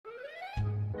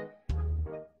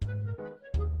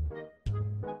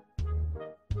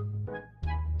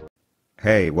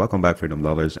Hey, welcome back, freedom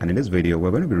lovers. And in this video, we're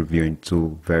going to be reviewing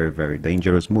two very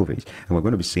dangerous movies, and we're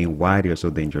going to be seeing why they are so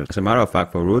dangerous. As a matter of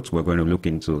fact, for Roots, we're going to look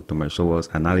into Thomas Sowell's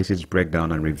analysis,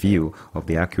 breakdown, and review of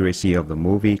the accuracy of the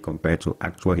movie compared to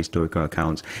actual historical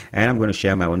accounts. And I'm going to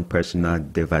share my own personal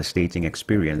devastating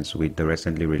experience with the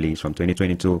recently released from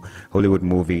 2022 Hollywood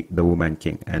movie, The Woman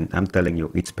King. And I'm telling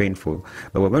you, it's painful,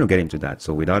 but we're going to get into that.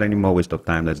 So without any more waste of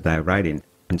time, let's dive right in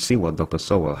and see what Dr.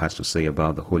 Sowell has to say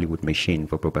about the Hollywood machine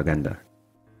for propaganda.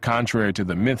 Contrary to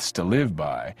the myths to live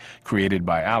by, created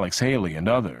by Alex Haley and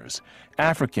others,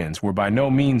 Africans were by no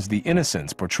means the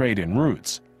innocents portrayed in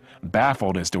Roots,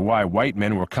 baffled as to why white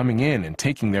men were coming in and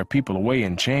taking their people away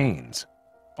in chains.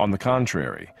 On the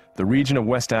contrary, the region of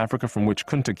West Africa from which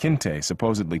Kunta Kinte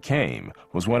supposedly came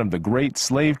was one of the great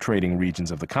slave-trading regions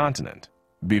of the continent,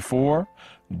 before,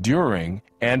 during,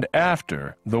 and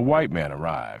after the white man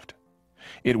arrived.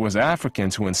 It was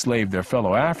Africans who enslaved their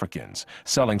fellow Africans,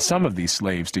 selling some of these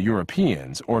slaves to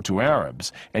Europeans or to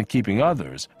Arabs and keeping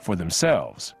others for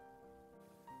themselves.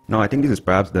 Now, I think this is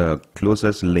perhaps the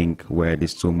closest link where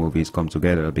these two movies come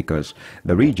together, because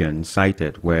the region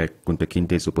cited where Kunta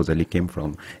Kinte supposedly came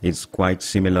from is quite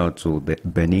similar to the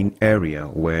Benin area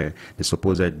where the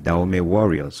supposed Dahomey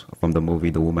warriors from the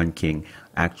movie The Woman King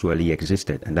actually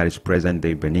existed, and that is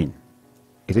present-day Benin.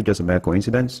 Is it just a mere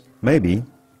coincidence? Maybe.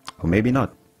 Or maybe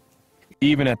not.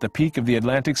 Even at the peak of the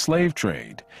Atlantic slave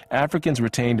trade, Africans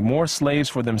retained more slaves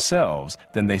for themselves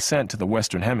than they sent to the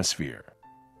Western Hemisphere.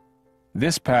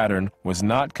 This pattern was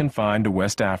not confined to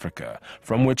West Africa,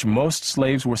 from which most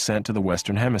slaves were sent to the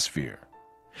Western Hemisphere.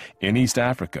 In East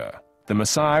Africa, the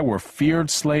Maasai were feared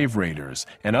slave raiders,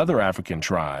 and other African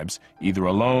tribes, either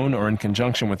alone or in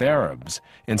conjunction with Arabs,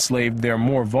 enslaved their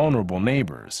more vulnerable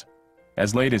neighbors.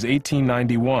 As late as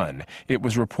 1891, it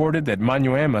was reported that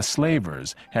Manyuema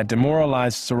slavers had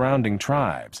demoralized surrounding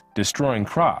tribes, destroying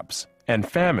crops, and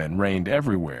famine reigned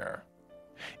everywhere.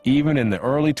 Even in the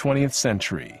early 20th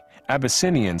century,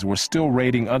 Abyssinians were still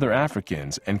raiding other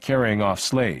Africans and carrying off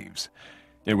slaves.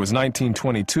 It was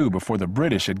 1922 before the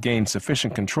British had gained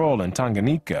sufficient control in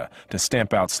Tanganyika to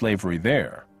stamp out slavery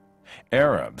there.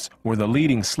 Arabs were the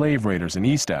leading slave raiders in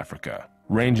East Africa,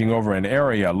 ranging over an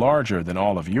area larger than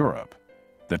all of Europe.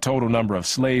 The total number of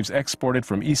slaves exported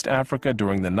from East Africa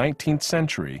during the 19th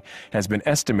century has been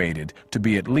estimated to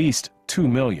be at least 2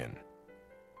 million.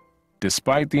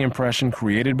 Despite the impression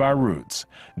created by Roots,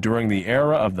 during the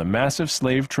era of the massive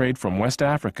slave trade from West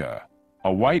Africa,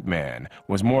 a white man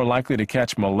was more likely to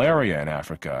catch malaria in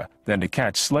Africa than to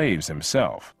catch slaves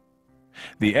himself.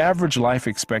 The average life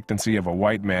expectancy of a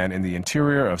white man in the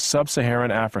interior of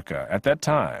sub-Saharan Africa at that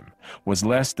time was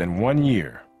less than 1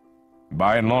 year.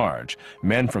 By and large,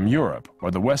 men from Europe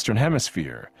or the Western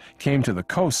Hemisphere came to the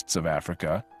coasts of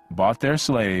Africa, bought their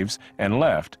slaves, and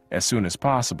left as soon as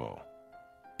possible.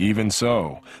 Even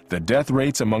so, the death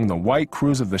rates among the white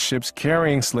crews of the ships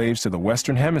carrying slaves to the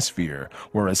Western Hemisphere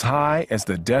were as high as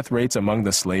the death rates among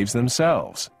the slaves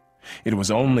themselves. It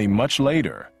was only much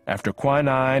later, after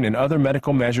quinine and other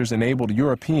medical measures enabled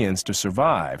Europeans to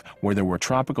survive where there were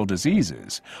tropical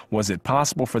diseases, was it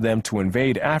possible for them to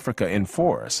invade Africa in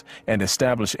force and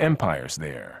establish empires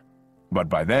there. But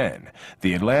by then,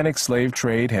 the Atlantic slave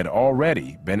trade had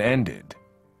already been ended.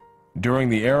 During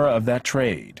the era of that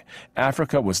trade,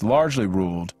 Africa was largely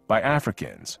ruled by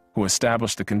Africans, who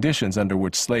established the conditions under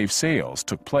which slave sales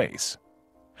took place.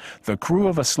 The crew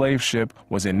of a slave ship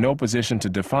was in no position to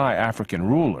defy African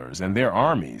rulers and their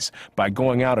armies by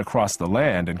going out across the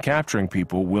land and capturing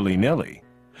people willy-nilly.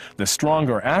 The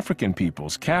stronger African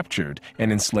peoples captured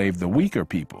and enslaved the weaker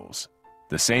peoples.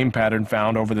 The same pattern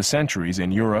found over the centuries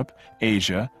in Europe,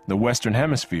 Asia, the Western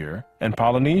Hemisphere, and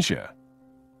Polynesia.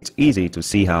 It's easy to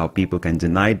see how people can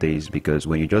deny this, because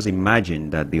when you just imagine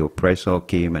that the oppressor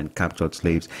came and captured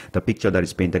slaves, the picture that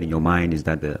is painted in your mind is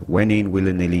that they went in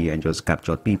willy-nilly and just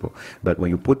captured people. But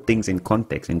when you put things in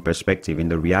context, in perspective, in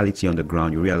the reality on the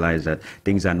ground, you realize that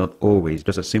things are not always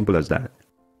just as simple as that.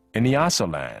 In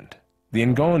Nyassa land, the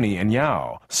Ngoni and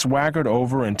Yao swaggered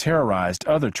over and terrorized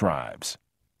other tribes.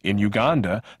 In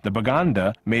Uganda, the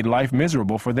Baganda made life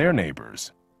miserable for their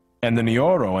neighbors. And the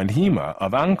Nyoro and Hima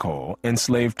of Anko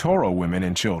enslaved Toro women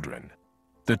and children.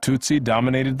 The Tutsi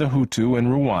dominated the Hutu in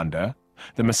Rwanda,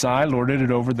 the Maasai lorded it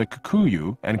over the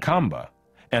Kikuyu and Kamba,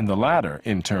 and the latter,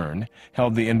 in turn,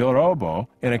 held the Indorobo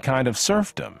in a kind of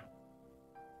serfdom.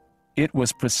 It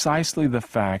was precisely the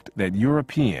fact that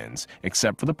Europeans,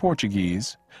 except for the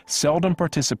Portuguese, seldom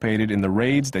participated in the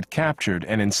raids that captured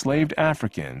and enslaved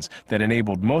Africans that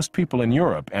enabled most people in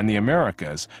Europe and the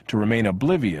Americas to remain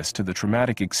oblivious to the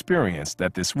traumatic experience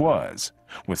that this was,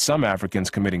 with some Africans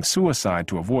committing suicide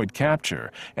to avoid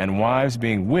capture and wives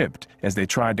being whipped as they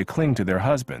tried to cling to their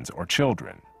husbands or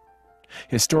children.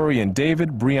 Historian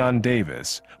David Breon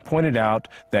Davis pointed out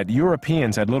that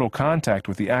Europeans had little contact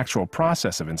with the actual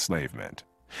process of enslavement,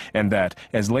 and that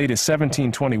as late as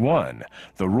 1721,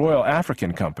 the Royal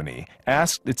African Company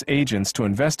asked its agents to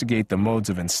investigate the modes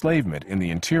of enslavement in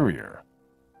the interior.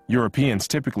 Europeans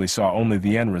typically saw only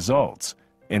the end results,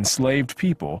 enslaved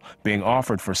people being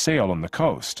offered for sale on the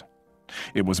coast.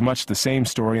 It was much the same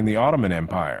story in the Ottoman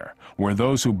Empire, where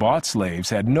those who bought slaves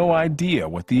had no idea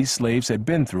what these slaves had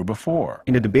been through before.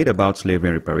 In the debate about slavery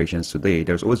and reparations today,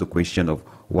 there's always a question of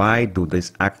why do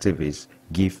these activists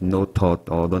give no thought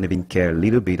or don't even care a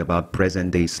little bit about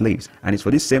present-day slaves. And it's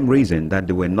for this same reason that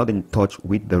they were not in touch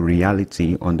with the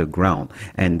reality on the ground.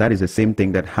 And that is the same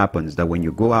thing that happens, that when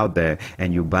you go out there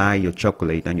and you buy your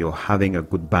chocolate and you're having a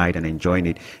good bite and enjoying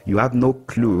it, you have no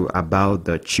clue about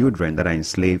the children that are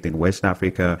enslaved in West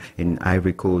Africa, in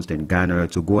Ivory Coast, in Ghana,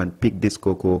 to go and pick this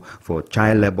cocoa for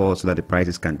child labor so that the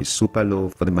prices can be super low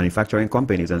for the manufacturing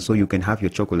companies, and so you can have your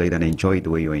chocolate and enjoy it the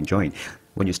way you're enjoying.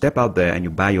 When you step out there and you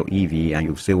buy your EV and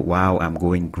you say, wow, I'm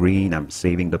going green, I'm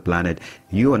saving the planet,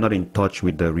 you are not in touch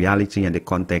with the reality and the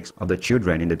context of the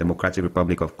children in the Democratic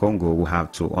Republic of Congo who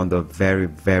have to, under very,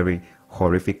 very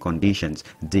horrific conditions,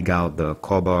 dig out the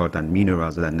cobalt and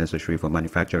minerals that are necessary for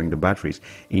manufacturing the batteries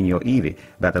in your EV.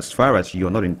 That as far as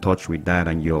you're not in touch with that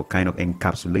and you're kind of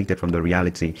encapsulated from the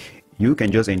reality, you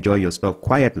can just enjoy your stuff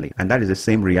quietly. And that is the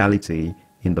same reality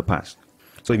in the past.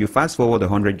 So if you fast forward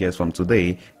 100 years from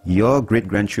today, your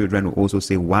great-grandchildren will also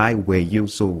say, why were you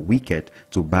so wicked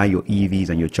to buy your EVs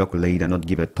and your chocolate and not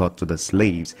give a thought to the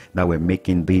slaves that were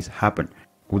making this happen?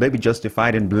 Would they be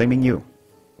justified in blaming you?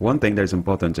 One thing that is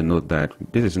important to note that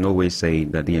this is no way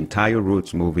saying that the entire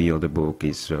Roots movie or the book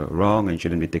is wrong and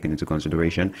shouldn't be taken into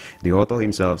consideration. The author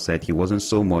himself said he wasn't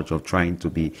so much of trying to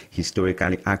be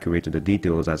historically accurate to the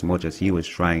details as much as he was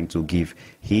trying to give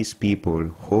his people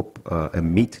hope, a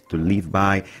myth to live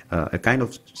by, a kind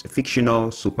of fictional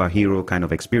superhero kind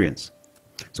of experience.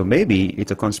 So maybe it's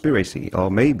a conspiracy,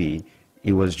 or maybe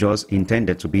it was just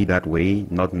intended to be that way,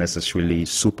 not necessarily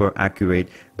super accurate,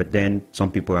 but then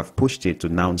some people have pushed it to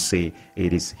now say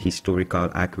it is historical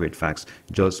accurate facts,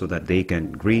 just so that they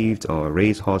can grieve or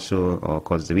raise hustle or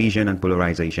cause division and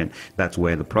polarization. That's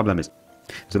where the problem is.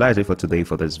 So that is it for today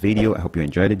for this video. I hope you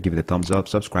enjoyed it. Give it a thumbs up,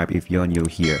 subscribe if you're new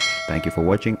here. Thank you for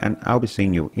watching, and I'll be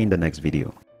seeing you in the next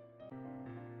video.